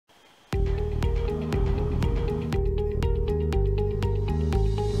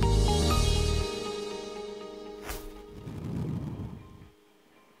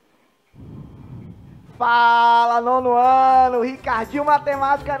Fala, nono ano, Ricardinho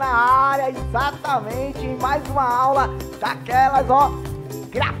Matemática na área, exatamente, em mais uma aula daquelas, ó,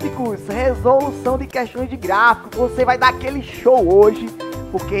 gráficos, resolução de questões de gráficos. Você vai dar aquele show hoje,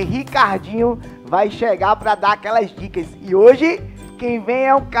 porque Ricardinho vai chegar para dar aquelas dicas. E hoje, quem vem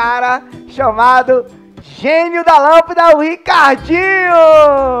é um cara chamado Gênio da Lâmpada, o Ricardinho!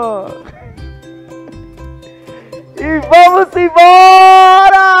 E vamos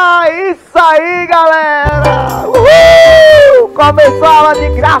embora! Isso aí, galera! Uhul! Começou a aula de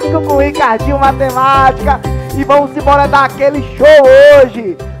gráfico com o Ricardinho Matemática. E vamos embora dar aquele show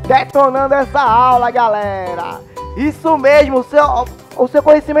hoje, detonando essa aula, galera. Isso mesmo, o seu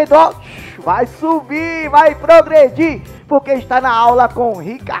conhecimento ó, vai subir, vai progredir, porque está na aula com o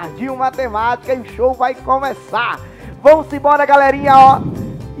Ricardinho Matemática e o show vai começar. Vamos embora, galerinha, ó.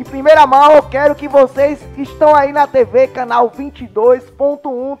 Em primeira mão, eu quero que vocês que estão aí na TV, canal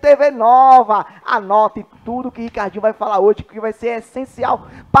 22.1 TV Nova, anotem tudo que o Ricardinho vai falar hoje, que vai ser essencial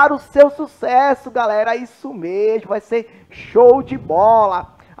para o seu sucesso, galera. Isso mesmo, vai ser show de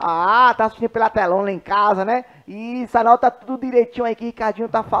bola. Ah, tá assistindo pela telona lá em casa, né? Isso, anota tudo direitinho aí que o Ricardinho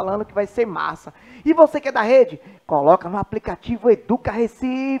tá falando que vai ser massa. E você que é da rede, coloca no aplicativo Educa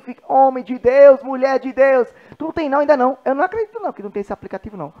Recife, homem de Deus, mulher de Deus. Tu não tem não, ainda não. Eu não acredito não que não tem esse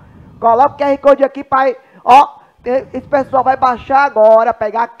aplicativo não. Coloca o QR Code aqui, pai. Ó, esse pessoal vai baixar agora,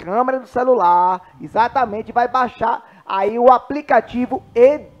 pegar a câmera do celular, exatamente, vai baixar aí o aplicativo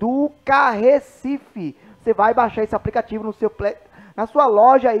Educa Recife. Você vai baixar esse aplicativo no seu na sua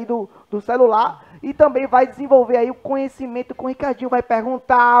loja aí do celular e também vai desenvolver aí o conhecimento com o Ricardinho, vai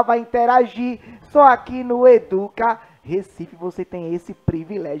perguntar, vai interagir. Só aqui no Educa Recife você tem esse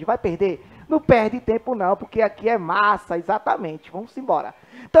privilégio. Vai perder? Não perde tempo não, porque aqui é massa, exatamente. Vamos embora.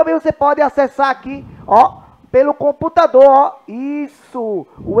 Também você pode acessar aqui, ó, pelo computador, ó, isso,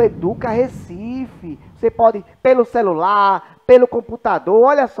 o Educa Recife. Você pode pelo celular, pelo computador,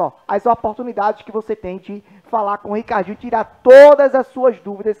 olha só, as oportunidades que você tem de falar com o Ricardinho, tirar todas as suas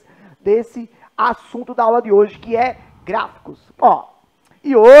dúvidas desse assunto da aula de hoje, que é gráficos. Ó,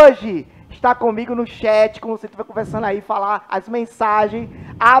 e hoje está comigo no chat, como você estiver conversando aí, falar as mensagens,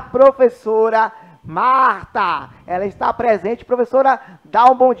 a professora Marta. Ela está presente. Professora, dá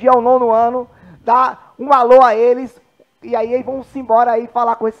um bom dia ao nono ano, dá um alô a eles, e aí vamos embora aí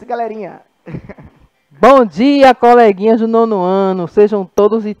falar com esse galerinha. Bom dia, coleguinhas do nono ano. Sejam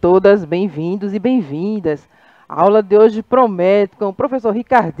todos e todas bem-vindos e bem-vindas. A aula de hoje promete com o professor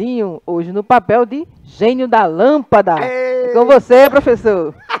Ricardinho, hoje no papel de gênio da lâmpada. É com você,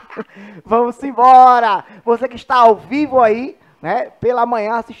 professor. Vamos embora. Você que está ao vivo aí, né, pela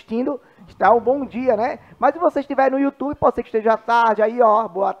manhã assistindo, está um bom dia, né? Mas se você estiver no YouTube, pode ser que esteja à tarde aí, ó,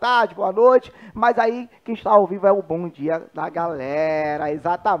 boa tarde, boa noite. Mas aí, quem está ao vivo é o bom dia da galera,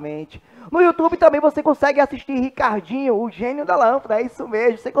 exatamente. No YouTube também você consegue assistir Ricardinho, o gênio da lâmpada, é isso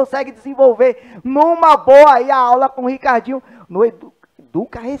mesmo. Você consegue desenvolver numa boa aí a aula com o Ricardinho no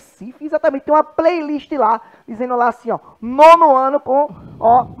Educa Recife. Exatamente, tem uma playlist lá, dizendo lá assim, ó, nono ano com,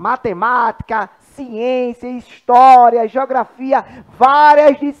 ó, matemática, ciência, história, geografia,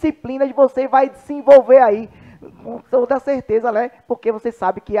 várias disciplinas você vai desenvolver aí, com toda certeza, né? Porque você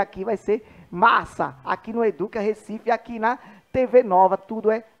sabe que aqui vai ser massa, aqui no Educa Recife, aqui na TV Nova, tudo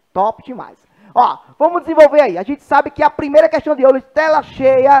é top demais. Ó, vamos desenvolver aí. A gente sabe que a primeira questão de hoje, tela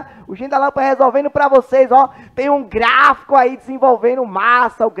cheia, o Gênio da Lâmpada resolvendo para vocês, ó. Tem um gráfico aí desenvolvendo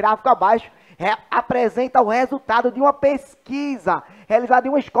massa, o gráfico abaixo apresenta o resultado de uma pesquisa realizada em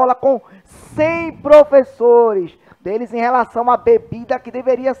uma escola com 100 professores, deles em relação à bebida que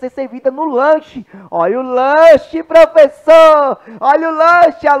deveria ser servida no lanche. Olha o lanche, professor! Olha o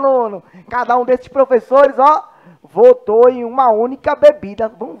lanche, aluno! Cada um desses professores, ó, votou em uma única bebida.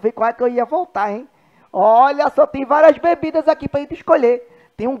 Vamos ver qual é que eu ia votar, hein? Olha só, tem várias bebidas aqui para a gente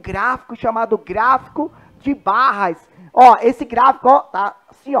escolher. Tem um gráfico chamado gráfico de barras. Ó, esse gráfico, ó, tá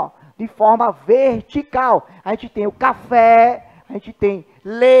assim, ó, de forma vertical. A gente tem o café, a gente tem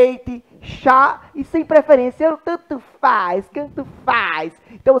leite, chá e sem preferência, tanto faz, tanto faz.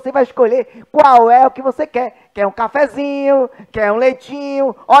 Então você vai escolher qual é o que você quer. Quer um cafezinho, quer um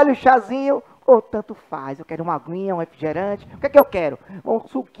leitinho, olha o chazinho, ou tanto faz. Eu quero uma aguinha, um refrigerante. O que é que eu quero? Um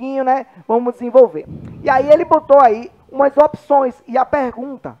suquinho, né? Vamos desenvolver. E aí ele botou aí umas opções. E a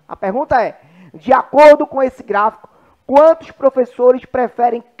pergunta é, de acordo com esse gráfico, quantos professores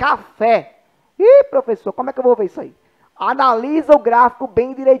preferem café? Ih, professor, como é que eu vou ver isso aí? Analisa o gráfico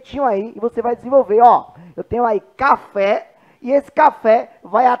bem direitinho aí e você vai desenvolver. Ó, eu tenho aí café e esse café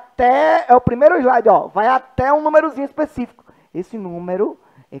vai até, é o primeiro slide, ó, vai até um númerozinho específico. Esse número,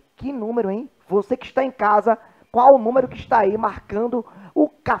 que número, hein? Você que está em casa, qual o número que está aí marcando o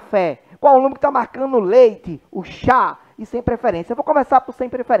café? Qual o número que está marcando o leite, o chá e sem preferência? Eu vou começar por sem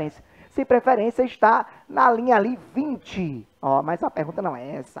preferência. Sem preferência está na linha ali 20. Ó, mas a pergunta não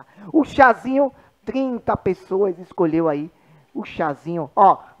é essa. O chazinho, 30 pessoas escolheu aí o chazinho.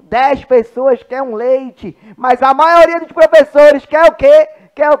 Ó, 10 pessoas quer um leite, mas a maioria dos professores quer o quê?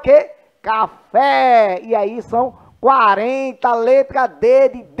 Quer o quê? Café. E aí são 40, letra D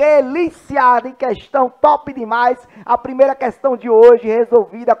de deliciada em questão top demais. A primeira questão de hoje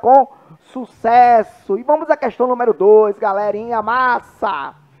resolvida com sucesso. E vamos à questão número 2, galerinha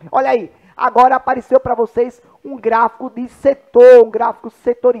massa. Olha aí, agora apareceu para vocês um gráfico de setor, um gráfico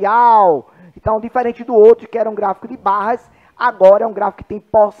setorial. Então, diferente do outro, que era um gráfico de barras, agora é um gráfico que tem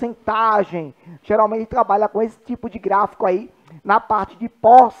porcentagem. Geralmente trabalha com esse tipo de gráfico aí na parte de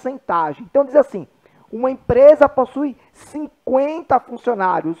porcentagem. Então, diz assim, uma empresa possui 50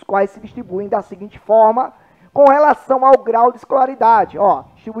 funcionários, os quais se distribuem da seguinte forma, com relação ao grau de escolaridade. Ó,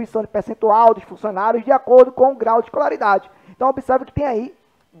 distribuição de percentual dos funcionários de acordo com o grau de escolaridade. Então, observe que tem aí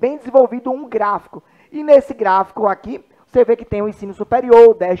bem desenvolvido um gráfico. E nesse gráfico aqui, você vê que tem o ensino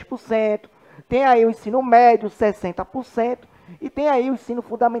superior, 10%, tem aí o ensino médio, 60%, e tem aí o ensino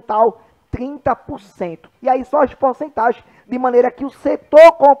fundamental, 30%. E aí só as porcentagens, de maneira que o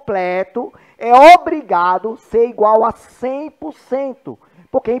setor completo é obrigado a ser igual a 100%,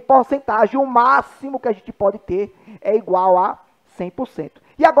 porque em porcentagem o máximo que a gente pode ter é igual a 100%.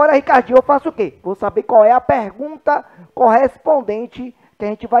 E agora, Ricardinho, eu faço o quê? Vou saber qual é a pergunta correspondente que a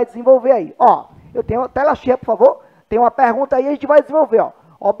gente vai desenvolver aí. Ó, eu tenho tela cheia, por favor. Tem uma pergunta aí, a gente vai desenvolver, ó.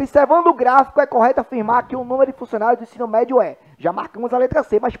 Observando o gráfico, é correto afirmar que o número de funcionários do ensino médio é. Já marcamos a letra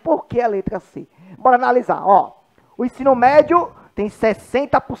C, mas por que a letra C? Bora analisar, ó. O ensino médio tem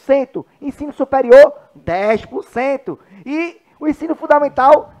 60%, ensino superior 10% e o ensino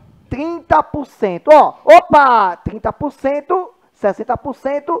fundamental 30%. Ó, opa, 30%,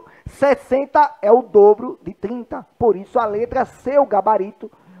 60%, 60% é o dobro de 30%. Por isso a letra C, o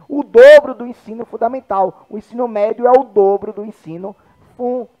gabarito, o dobro do ensino fundamental. O ensino médio é o dobro do ensino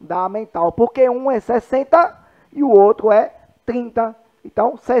fundamental, porque um é 60 e o outro é 30.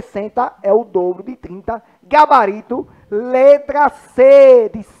 Então, 60 é o dobro de 30. Gabarito, letra C,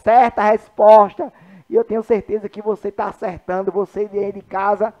 de certa resposta. E eu tenho certeza que você está acertando, você de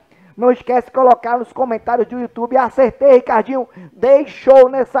casa. Não esquece de colocar nos comentários do YouTube. Acertei, Ricardinho. Dei show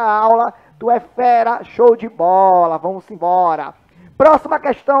nessa aula. Tu é fera, show de bola. Vamos embora. Próxima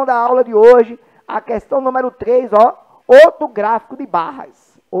questão da aula de hoje. A questão número 3, ó. Outro gráfico de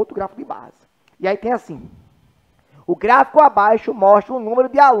barras. Outro gráfico de barras. E aí tem assim. O gráfico abaixo mostra o número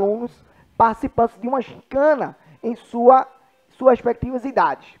de alunos participantes de uma gincana em suas respectivas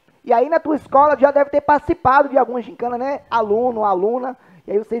idades. E aí na tua escola já deve ter participado de alguma gincana, né? Aluno, aluna.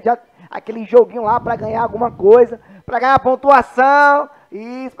 E aí você já, aquele joguinho lá para ganhar alguma coisa, para ganhar pontuação,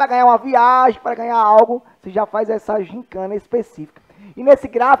 isso, para ganhar uma viagem, para ganhar algo, você já faz essa gincana específica. E nesse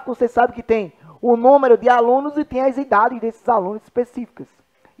gráfico você sabe que tem o número de alunos e tem as idades desses alunos específicas.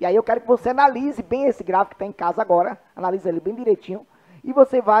 E aí eu quero que você analise bem esse gráfico que está em casa agora, analise ele bem direitinho, e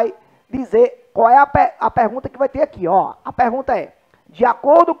você vai dizer qual é a pergunta que vai ter aqui. Ó, a pergunta é, de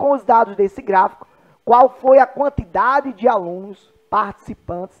acordo com os dados desse gráfico, qual foi a quantidade de alunos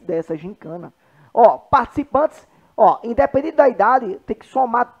participantes dessa gincana? Ó, participantes, ó, independente da idade, tem que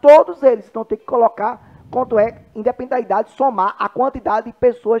somar todos eles, então tem que colocar quanto é, independente da idade, somar a quantidade de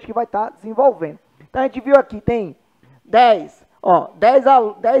pessoas que vai estar desenvolvendo. Então a gente viu aqui, tem 10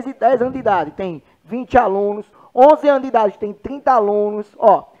 anos de idade, tem 20 alunos, 11 anos de idade tem 30 alunos,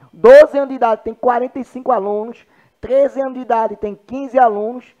 ó, 12 anos de idade tem 45 alunos, 13 anos de idade tem 15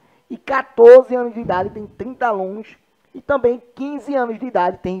 alunos e 14 anos de idade tem 30 alunos e também 15 anos de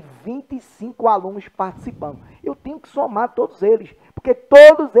idade tem 25 alunos participando. Eu tenho que somar todos eles, porque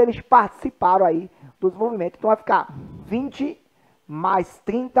todos eles participaram aí do desenvolvimento. Então vai ficar 20 mais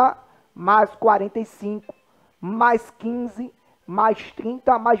 30 mais 45 mais 15 mais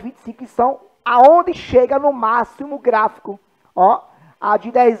 30 mais 25, que são aonde chega no máximo gráfico. Ó, a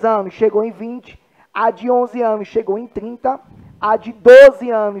de 10 anos chegou em 20, a de 11 anos chegou em 30, a de 12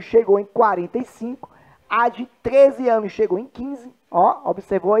 anos chegou em 45, a de 13 anos chegou em 15, ó,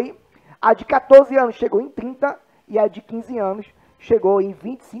 observou aí? A de 14 anos chegou em 30 e a de 15 anos chegou em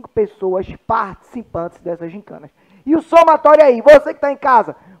 25 pessoas participantes dessas gincanas. E o somatório aí, você que está em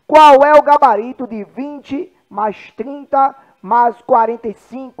casa, qual é o gabarito de 20 mais 30 mais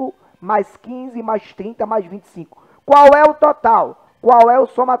 45 mais 15 mais 30 mais 25? Qual é o total? Qual é o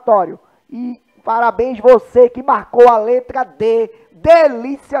somatório? E parabéns você que marcou a letra D.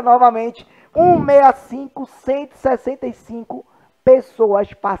 Delícia novamente. 165, 165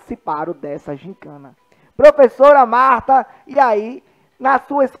 pessoas participaram dessa gincana. Professora Marta, e aí na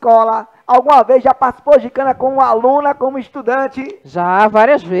sua escola, alguma vez já participou de gincana como aluna, como estudante? Já,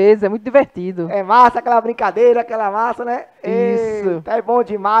 várias vezes, é muito divertido. É massa aquela brincadeira, aquela massa, né? Isso. Eita, é bom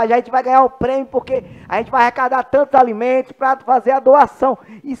demais. A gente vai ganhar o prêmio porque a gente vai arrecadar tantos alimentos para fazer a doação.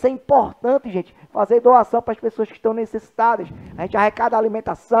 Isso é importante, gente. Fazer doação para as pessoas que estão necessitadas. A gente arrecada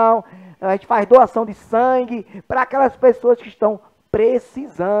alimentação, a gente faz doação de sangue para aquelas pessoas que estão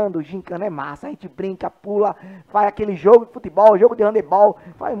precisando. Gincana é massa, a gente brinca, pula, faz aquele jogo de futebol, jogo de handebol,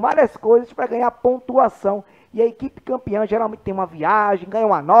 faz várias coisas para ganhar pontuação. E a equipe campeã geralmente tem uma viagem, ganha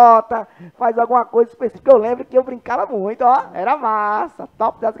uma nota, faz alguma coisa específica. Eu lembro que eu brincava muito, ó, era massa,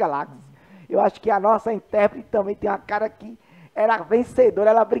 top das galáxias. Eu acho que a nossa intérprete também tem uma cara que era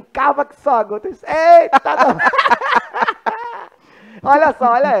vencedora, ela brincava que só a gota. Eita! Olha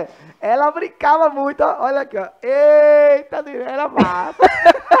só, olha aí. Ela brincava muito, ó. Olha aqui, ó. Eita, era massa.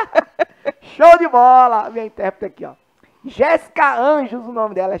 Show de bola. Minha intérprete aqui, ó. Jéssica Anjos, o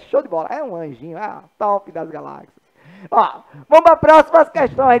nome dela. É show de bola. É um anjinho, top das galáxias. Ó, vamos para as próximas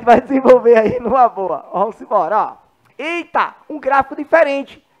questões. A gente vai desenvolver aí numa boa. Vamos embora, ó. Eita, um gráfico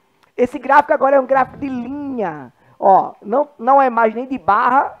diferente. Esse gráfico agora é um gráfico de linha. Ó, não é mais nem de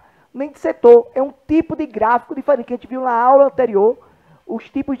barra, nem de setor. É um tipo de gráfico diferente que a gente viu na aula anterior. Os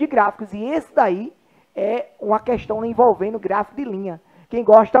tipos de gráficos, e esse daí é uma questão envolvendo gráfico de linha. Quem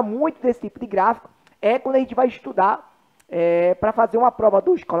gosta muito desse tipo de gráfico é quando a gente vai estudar para fazer uma prova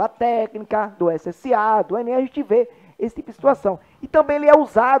do Escola Técnica, do SSA, do Enem, a gente vê esse tipo de situação. E também ele é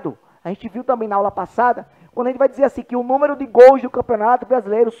usado, a gente viu também na aula passada, quando a gente vai dizer assim, que o número de gols do Campeonato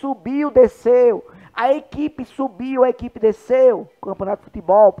Brasileiro subiu, desceu, a equipe subiu, a equipe desceu, Campeonato de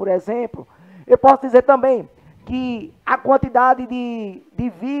Futebol, por exemplo. Eu posso dizer também que a quantidade de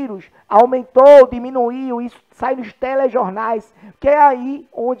vírus aumentou, diminuiu, isso sai nos telejornais, que é aí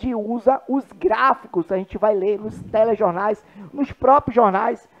onde usa os gráficos, a gente vai ler nos telejornais, nos próprios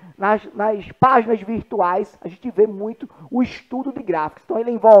jornais, nas páginas virtuais, a gente vê muito o estudo de gráficos. Então ele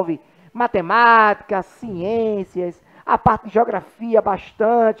envolve matemática, ciências, a parte de geografia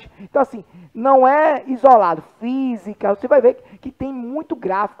bastante. Então assim, não é isolado, física, você vai ver que tem muito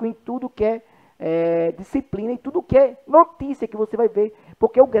gráfico em tudo que é disciplina e tudo que é notícia que você vai ver,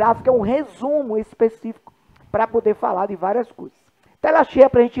 porque o gráfico é um resumo específico para poder falar de várias coisas. Tela cheia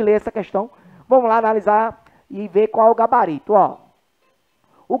para a gente ler essa questão. Vamos lá analisar e ver qual é o gabarito. Ó.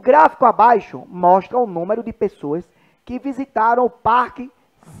 O gráfico abaixo mostra o número de pessoas que visitaram o Parque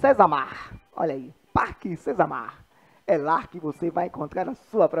Sesamar. Olha aí, Parque Sesamar. É lá que você vai encontrar a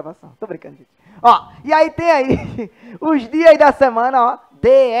sua aprovação. Tô brincando, gente. Ó, e aí tem aí os dias da semana, ó,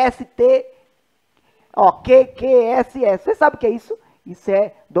 DST. Ó, QQSS. Você sabe o que é isso? Isso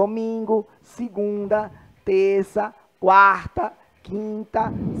é domingo, segunda, terça, quarta,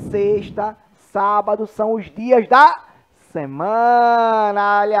 quinta, sexta, sábado. São os dias da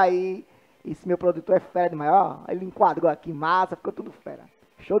semana. Olha aí. Esse meu produtor é fera demais. Ó, ele enquadrou aqui, massa, ficou tudo fera.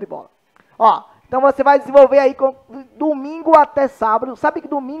 Show de bola. Ó, então você vai desenvolver aí com domingo até sábado. Sabe que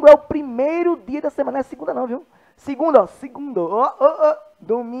domingo é o primeiro dia da semana. Não é segunda não, viu? Segunda, ó. Segundo.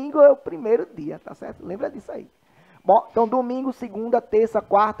 Domingo é o primeiro dia, tá certo? Lembra disso aí. Bom, então domingo, segunda, terça,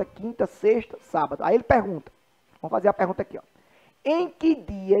 quarta, quinta, sexta, sábado. Aí ele pergunta. Vamos fazer a pergunta aqui, ó. Em que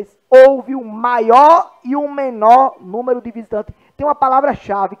dias houve o maior e o menor número de visitantes? Tem uma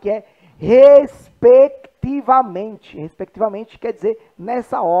palavra-chave que é respectivamente. Respectivamente quer dizer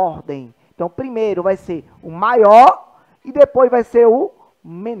nessa ordem. Então, primeiro vai ser o maior e depois vai ser o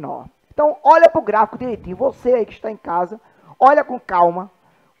menor. Então, olha para o gráfico direitinho. Você aí que está em casa, olha com calma.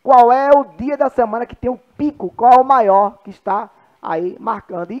 Qual é o dia da semana que tem o pico? Qual é o maior que está aí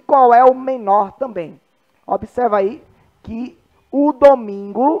marcando? E qual é o menor também? Observa aí que o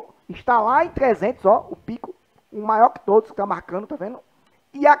domingo está lá em 300, ó, o pico. O maior que todos que está marcando, tá vendo?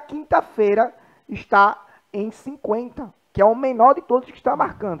 E a quinta-feira está em 50, que é o menor de todos que está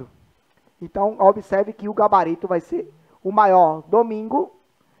marcando. Então, observe que o gabarito vai ser o maior domingo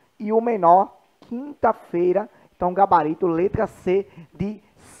e o menor quinta-feira. Então, gabarito, letra C de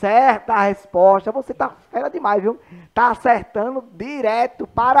certa resposta. Você tá fera demais, viu? Tá acertando direto.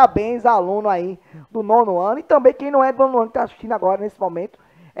 Parabéns, aluno aí do 9º ano. E também quem não é do 9º ano que tá assistindo agora, nesse momento.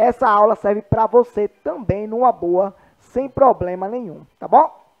 Essa aula serve para você também, numa boa, sem problema nenhum. Tá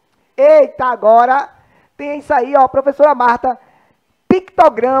bom? Eita, agora tem isso aí, ó, professora Marta.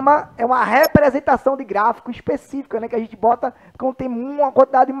 Pictograma é uma representação de gráfico específica, né, que a gente bota quando tem uma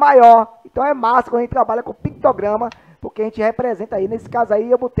quantidade maior. Então é massa quando a gente trabalha com pictograma, porque a gente representa aí. Nesse caso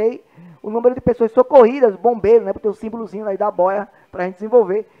aí eu botei o número de pessoas socorridas, bombeiros, né, botei o símbolozinho aí da boia para a gente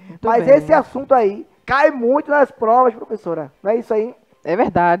desenvolver. Muito Mas bem, esse assunto aí cai muito nas provas, professora. Não é isso aí? É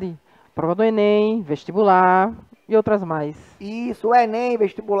verdade. Prova do Enem, vestibular, E outras mais. Isso, o Enem,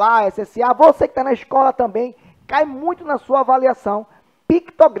 vestibular, SSA, você que está na escola também, cai muito na sua avaliação.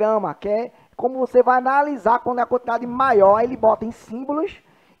 Pictograma, que é como você vai analisar quando é a quantidade maior, ele bota em símbolos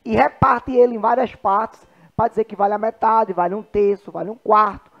e reparte ele em várias partes, para dizer que vale a metade, vale um terço, vale um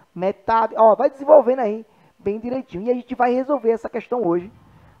quarto, metade, ó, vai desenvolvendo aí, bem direitinho. E a gente vai resolver essa questão hoje,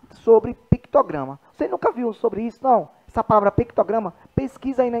 sobre pictograma. Você nunca viu sobre isso, não? Essa palavra pictograma,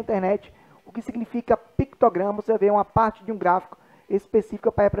 pesquisa aí na internet, o que significa pictograma, você vê uma parte de um gráfico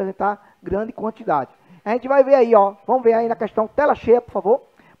específica para representar grande quantidade. A gente vai ver aí, ó, vamos ver aí na questão, tela cheia, por favor.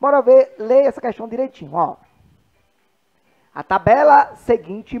 Bora ver, ler essa questão direitinho, ó. A tabela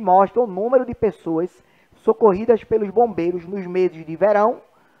seguinte mostra o número de pessoas socorridas pelos bombeiros nos meses de verão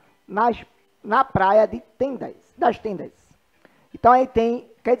na praia das tendas. Então aí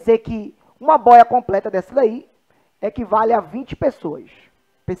tem, quer dizer que uma boia completa dessa daí equivale a 20 pessoas.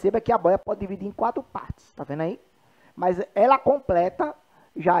 Perceba que a boia pode dividir em 4 partes, tá vendo aí? Mas ela completa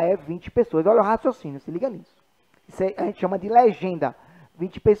já é 20 pessoas. Olha o raciocínio, se liga nisso. Isso aí a gente chama de legenda.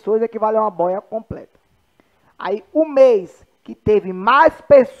 20 pessoas equivale a uma boia completa. Aí o mês que teve mais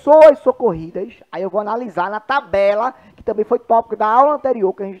pessoas socorridas, aí eu vou analisar na tabela, que também foi tópico da aula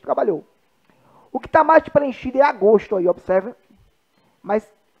anterior que a gente trabalhou. O que está mais preenchido é agosto aí, observe. Mas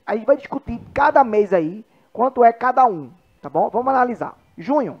a gente vai discutir cada mês aí, quanto é cada um, tá bom? Vamos analisar.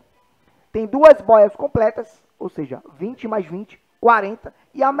 Junho, tem 2 boias completas, ou seja, 20 mais 20, 40,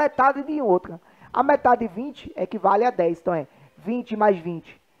 e a metade de outra. A metade de 20 equivale a 10, então é 20 mais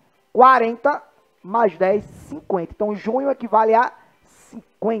 20, 40, mais 10, 50. Então, junho equivale a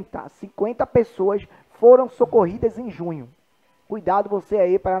 50. 50 pessoas foram socorridas em junho. Cuidado você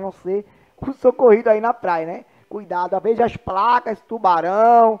aí para não ser o socorrido aí na praia, né? Cuidado, veja as placas,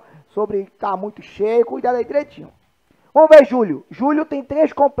 tubarão, sobre tá muito cheio, cuidado aí direitinho. Vamos ver julho. Julho tem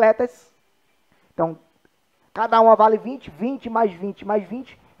 3 completas. Então, cada uma vale 20, 20 mais 20 mais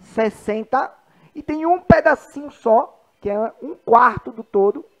 20, 60. E tem um pedacinho só, que é um quarto do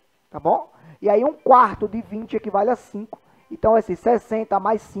todo, tá bom? E aí um quarto de 20 equivale a 5. Então, esse 60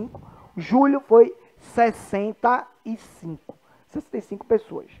 mais 5, julho foi 65. 65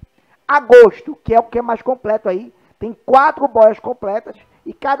 pessoas. Agosto, que é o que é mais completo aí, tem 4 boias completas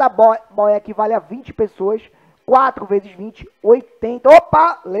e cada boia equivale a 20 pessoas. 4 vezes 20, 80.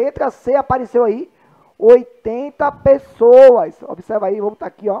 Opa, letra C apareceu aí. 80 pessoas. Observa aí, vamos botar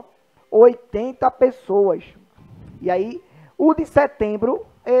aqui, ó. 80 pessoas. E aí, o de setembro,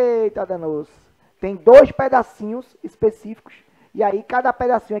 eita danoso, tem 2 pedacinhos específicos. E aí, cada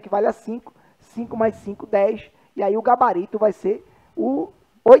pedacinho equivale a 5. 5 mais 5, 10. E aí, o gabarito vai ser o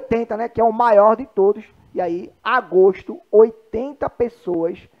 80, né? Que é o maior de todos. E aí, agosto, 80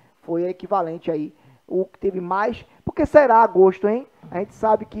 pessoas foi equivalente aí. O que teve mais. Por que será agosto, hein? A gente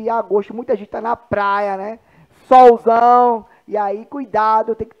sabe que agosto muita gente está na praia, né? Solzão. E aí,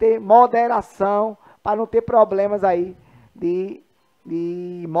 cuidado, tem que ter moderação para não ter problemas aí de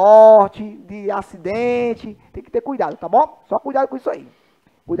morte, de acidente. Tem que ter cuidado, tá bom? Só cuidado com isso aí.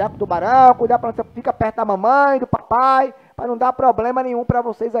 Cuidado com o tubarão, cuidado para não ficar perto da mamãe, do papai, para não dar problema nenhum para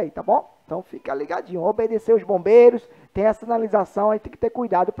vocês aí, tá bom? Então fica ligadinho, obedecer os bombeiros, tem a sinalização, aí tem que ter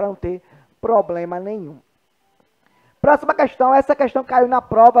cuidado para não ter problema nenhum. Próxima questão, essa questão caiu na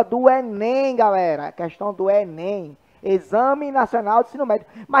prova do Enem, galera. A questão do Enem, Exame Nacional de Ensino Médio.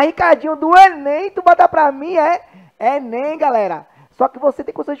 Mas, Ricardinho, do Enem, tu bota pra mim, é Enem, galera. Só que você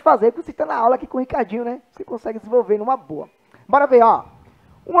tem condições de fazer, porque você está na aula aqui com o Ricardinho, né? Você consegue desenvolver numa boa. Bora ver, ó.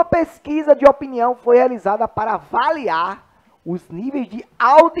 Uma pesquisa de opinião foi realizada para avaliar os níveis de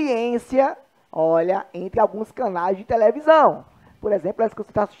audiência, olha, entre alguns canais de televisão. Por exemplo, essa que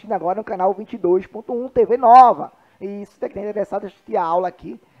você está assistindo agora no canal 22.1 TV Nova. E se você está interessado em assistir a aula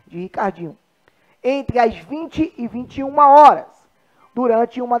aqui de Ricardinho. Entre as 20 e 21 horas,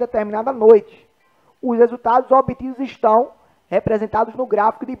 durante uma determinada noite. Os resultados obtidos estão representados no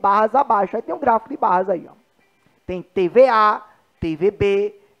gráfico de barras abaixo. Aí tem um gráfico de barras aí, ó. Tem TVA,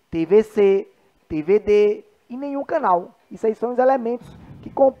 TVB, TVC, TVD e nenhum canal. Isso aí são os elementos que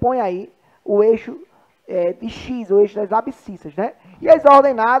compõem aí o eixo de X, o eixo das abscissas, né? E as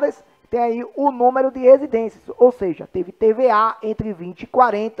ordenadas tem aí o número de residências, ou seja, teve TVA entre 20 e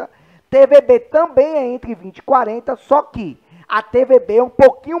 40, TVB também é entre 20 e 40, só que a TVB é um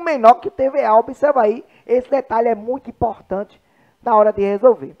pouquinho menor que o TVA, observa aí, esse detalhe é muito importante na hora de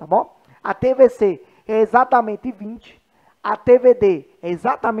resolver, tá bom? A TVC é exatamente 20, a TVD é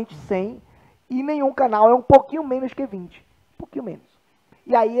exatamente 100 e nenhum canal é um pouquinho menos que 20, um pouquinho menos.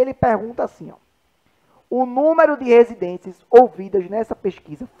 E aí ele pergunta assim, ó, o número de residências ouvidas nessa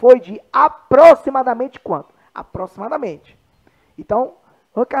pesquisa foi de aproximadamente quanto? Aproximadamente. Então,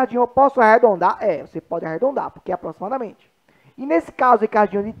 Ricardinho, eu posso arredondar? Você pode arredondar, porque é aproximadamente. E nesse caso,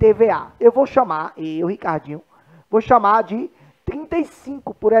 Ricardinho, de TVA, eu vou chamar, Ricardinho, vou chamar de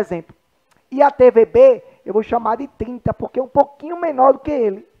 35, por exemplo. E a TVB, eu vou chamar de 30, porque é um pouquinho menor do que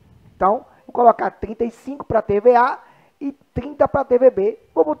ele. Então, vou colocar 35 para TVA e 30 para TVB.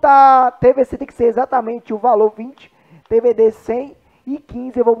 Vou botar TVC, tem que ser exatamente o valor 20, TVD 100 e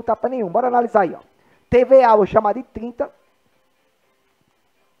 15 eu vou botar para nenhum. Bora analisar aí, ó. TVA eu vou chamar de 30,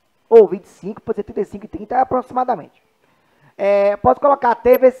 ou 25, pode ser 35 e 30 é aproximadamente. Posso colocar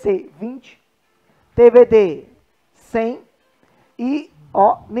TVC 20, TVD 100 e,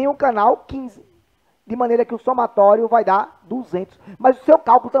 ó, nenhum canal 15. De maneira que o somatório vai dar 200. Mas o seu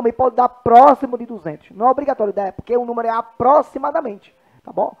cálculo também pode dar próximo de 200. Não é obrigatório, porque o número é aproximadamente,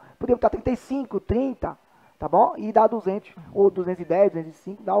 tá bom? Podemos botar 35, 30, tá bom? E dá 200, ou 210,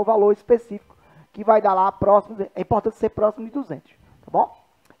 205, dá o valor específico que vai dar lá próximo. É importante ser próximo de 200, tá bom?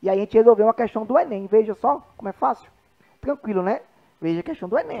 E aí a gente resolveu uma questão do Enem. Veja só como é fácil. Tranquilo, né? Veja a questão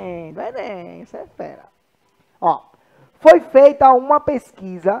do Enem, isso é fera. Ó, foi feita uma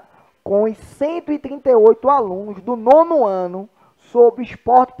pesquisa com os 138 alunos do 9º ano sobre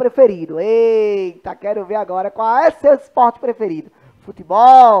esporte preferido. Eita, quero ver agora qual é seu esporte preferido.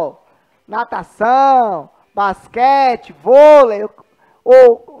 Futebol, natação, basquete, vôlei,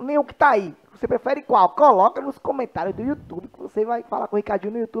 ou nenhum que tá aí. Você prefere qual? Coloca nos comentários do YouTube, que você vai falar com o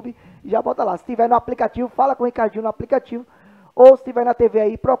Ricardinho no YouTube e já bota lá. Se tiver no aplicativo, fala com o Ricardinho no aplicativo. Ou se tiver na TV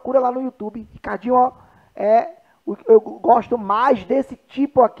aí, procura lá no YouTube. Ricardinho, ó, eu gosto mais desse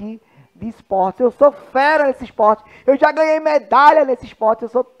tipo aqui de esporte. Eu sou fera nesse esporte. Eu já ganhei medalha nesse esporte. Eu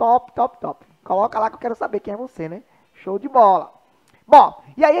sou top, top, top. Coloca lá que eu quero saber quem é você, né? Show de bola. Bom,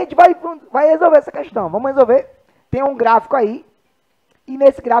 e aí a gente vai resolver essa questão. Vamos resolver. Tem um gráfico aí. E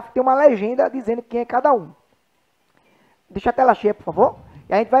nesse gráfico tem uma legenda dizendo quem é cada um. Deixa a tela cheia, por favor.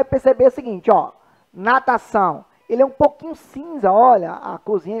 E a gente vai perceber o seguinte, ó. Natação. Ele é um pouquinho cinza, olha. A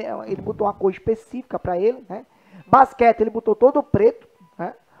corzinha, ele botou uma cor específica para ele, né? Basquete, ele botou todo preto,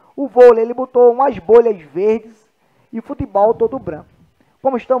 né? O vôlei, ele botou umas bolhas verdes. E o futebol, todo branco.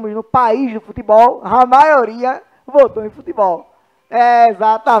 Como estamos no país do futebol, a maioria votou em futebol.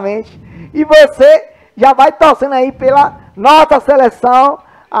 Exatamente. E você já vai torcendo aí pela nossa seleção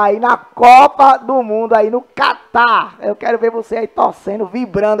aí na Copa do Mundo, aí no Catar. Eu quero ver você aí torcendo,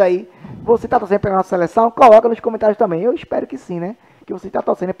 vibrando aí. Você tá torcendo pela nossa seleção? Coloca nos comentários também. Eu espero que sim, né? Que você tá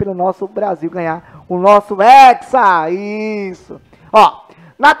torcendo pelo nosso Brasil ganhar o nosso Hexa. Isso. Ó,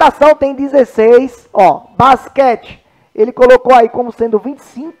 natação tem 16. Ó, basquete, ele colocou aí como sendo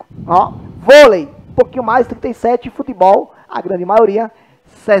 25. Ó, vôlei, um pouquinho mais, 37. Futebol, a grande maioria,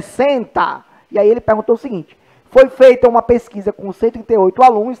 60. E aí ele perguntou o seguinte. Foi feita uma pesquisa com 138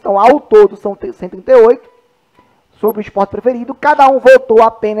 alunos, então ao todo são 138, sobre o esporte preferido. Cada um votou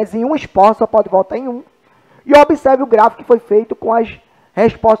apenas em um esporte, só pode votar em um. E observe o gráfico que foi feito com as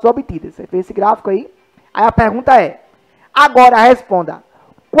respostas obtidas. Você fez esse gráfico aí? Aí a pergunta é, agora responda,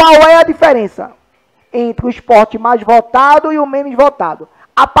 qual é a diferença entre o esporte mais votado e o menos votado?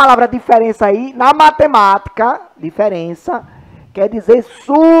 A palavra diferença aí, na matemática, diferença, quer dizer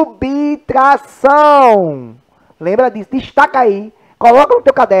subtração. Lembra disso? Destaca aí. Coloca no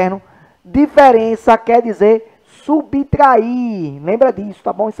teu caderno. Diferença quer dizer subtrair. Lembra disso,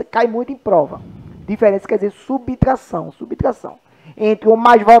 tá bom? Isso cai muito em prova. Diferença quer dizer subtração. Subtração. Entre o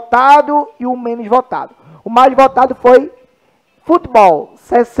mais votado e o menos votado. O mais votado foi futebol,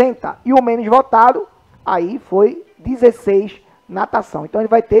 60. E o menos votado, aí foi 16, natação. Então ele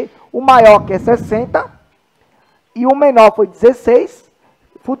vai ter o maior, que é 60. E o menor foi 16.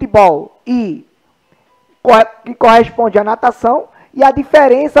 Futebol e que corresponde à natação, e a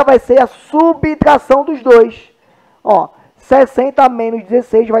diferença vai ser a subtração dos dois. Ó, 60 menos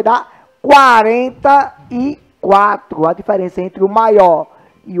 16 vai dar 44. A diferença entre o maior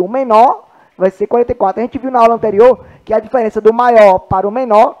e o menor vai ser 44. A gente viu na aula anterior que a diferença do maior para o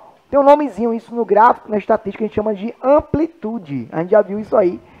menor tem um nomezinho, isso no gráfico, na estatística, a gente chama de amplitude. A gente já viu isso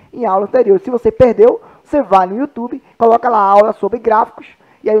aí em aula anterior. Se você perdeu, você vai no YouTube, coloca lá a aula sobre gráficos,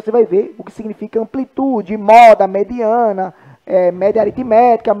 e aí você vai ver o que significa amplitude, moda, mediana, média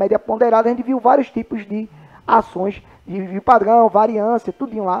aritmética, média ponderada. A gente viu vários tipos de ações de padrão, variância,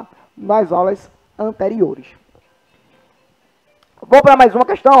 tudinho lá nas aulas anteriores. Vou para mais uma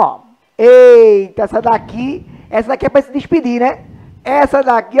questão, ó. Eita, essa daqui é para se despedir, né? Essa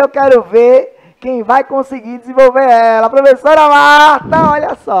daqui eu quero ver quem vai conseguir desenvolver ela. A professora Marta,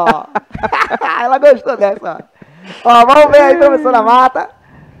 olha só. Ela gostou dessa. Ó, vamos ver aí, professora Marta.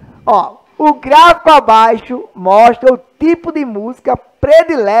 Ó, o gráfico abaixo mostra o tipo de música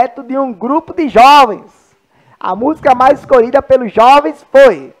predileto de um grupo de jovens. A música mais escolhida pelos jovens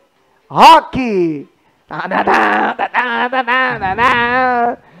foi rock.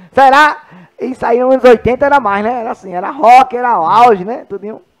 Será? Isso aí nos anos 80 era mais, né? Era assim, era rock, era o auge, né?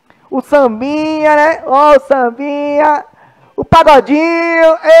 Tudinho. O sambinha, né? Ô, sambinha. O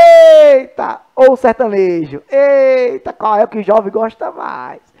pagodinho. Eita. Ou o sertanejo. Eita, qual é o que o jovem gosta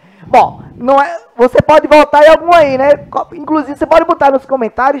mais? Bom, não é, você pode votar em algum aí, né? Inclusive, você pode botar nos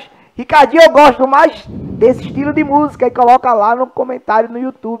comentários. Ricardinho, eu gosto mais desse estilo de música. E coloca lá no comentário no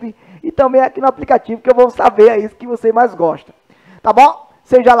YouTube. E também aqui no aplicativo, que eu vou saber aí o que você mais gosta. Tá bom?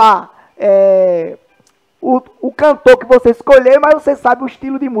 Seja lá o cantor que você escolher, mas você sabe o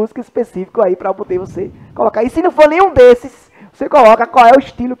estilo de música específico aí para poder você colocar. E se não for nenhum desses, você coloca qual é o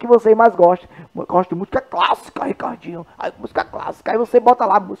estilo que você mais gosta. Eu gosto de música clássica, Ricardinho. Aí, música clássica. Aí você bota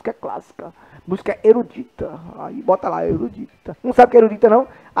lá música clássica. Música erudita. Aí bota lá erudita. Não sabe o que é erudita, não?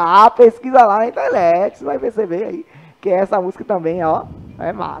 Ah, pesquisa lá na internet. Você vai perceber aí que essa música também, ó,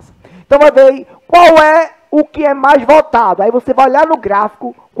 é massa. Então vai ver aí qual é o que é mais votado. Aí você vai olhar no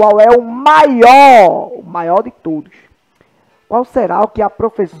gráfico qual é o maior de todos. Qual será o que a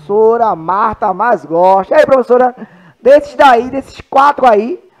professora Marta mais gosta? E aí, professora, desses daí, desses 4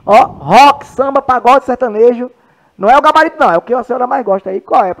 aí, ó, rock, samba, pagode, sertanejo, não é o gabarito não, é o que a senhora mais gosta aí.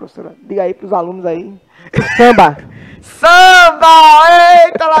 Qual é, professora? Diga aí pros alunos aí. Samba. Samba!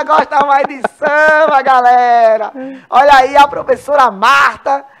 Eita, ela gosta mais de samba, galera. Olha aí a professora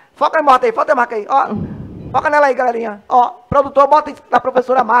Marta. Foca na Marta aí, foca na Marta aí, ó. Foca nela aí, galerinha. Ó, produtor, bota isso na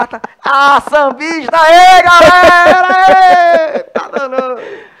professora Marta. Ah, sambista aí, galera! Eita, dando.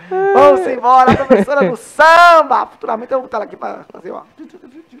 Vamos embora, a professora do samba. Futuramente eu vou botar ela aqui pra fazer, ó.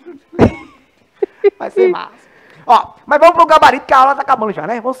 Vai ser massa. Ó, mas vamos pro gabarito, que a aula tá acabando já,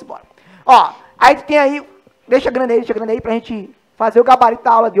 né? Vamos embora. Ó, aí tu tem aí, deixa grande aí pra gente fazer o gabarito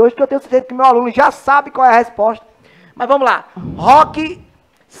da aula de hoje, que eu tenho certeza que meu aluno já sabe qual é a resposta. Mas vamos lá. Rock,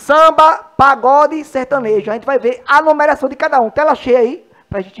 samba, pagode e sertanejo. A gente vai ver a numeração de cada um. Tela cheia aí,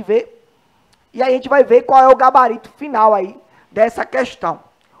 pra gente ver. E aí a gente vai ver qual é o gabarito final aí dessa questão.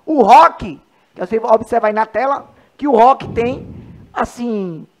 O rock, que você observa aí na tela, que o rock tem,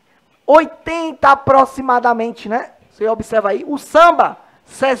 assim, 80 aproximadamente, né? Você observa aí. O samba,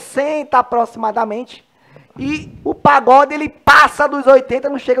 60 aproximadamente. E o pagode, ele passa dos 80,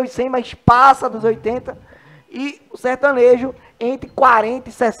 não chega aos 100, mas passa dos 80. E o sertanejo, entre 40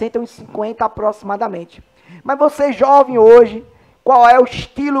 e 60, uns 50 aproximadamente. Mas você, jovem hoje, qual é o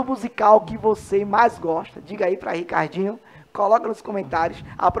estilo musical que você mais gosta? Diga aí para Ricardinho, coloca nos comentários.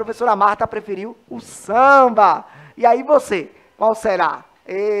 A professora Marta preferiu o samba. E aí você, qual será?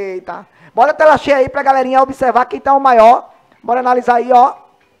 Eita. Bora a tela cheia aí pra galerinha observar quem tá o maior. Bora analisar aí, ó.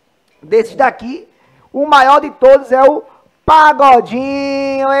 Desses daqui, o maior de todos é o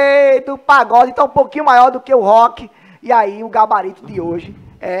pagodinho. Eita, o pagode tá um pouquinho maior do que o rock. E aí o gabarito de hoje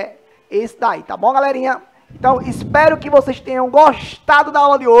é esse daí, tá bom, galerinha? Então, espero que vocês tenham gostado da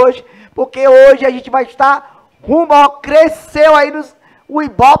aula de hoje, porque hoje a gente vai estar rumo ao cresceu aí o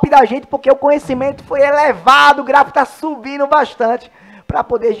Ibope da gente, porque o conhecimento foi elevado, o gráfico está subindo bastante para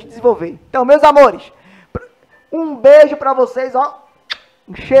poder a gente desenvolver. Então, meus amores, um beijo para vocês, ó.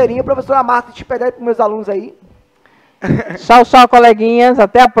 Um cheirinho, professora Marta, te pedir para meus alunos aí. Tchau, tchau, coleguinhas.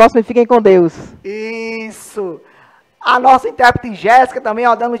 Até a próxima e fiquem com Deus. Isso. A nossa intérprete Jéssica também,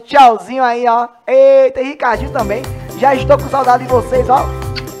 ó, dando tchauzinho aí, ó. Eita, e Ricardinho também. Já estou com saudade de vocês, ó.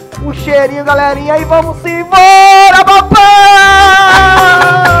 Um cheirinho, galerinha, e vamos embora!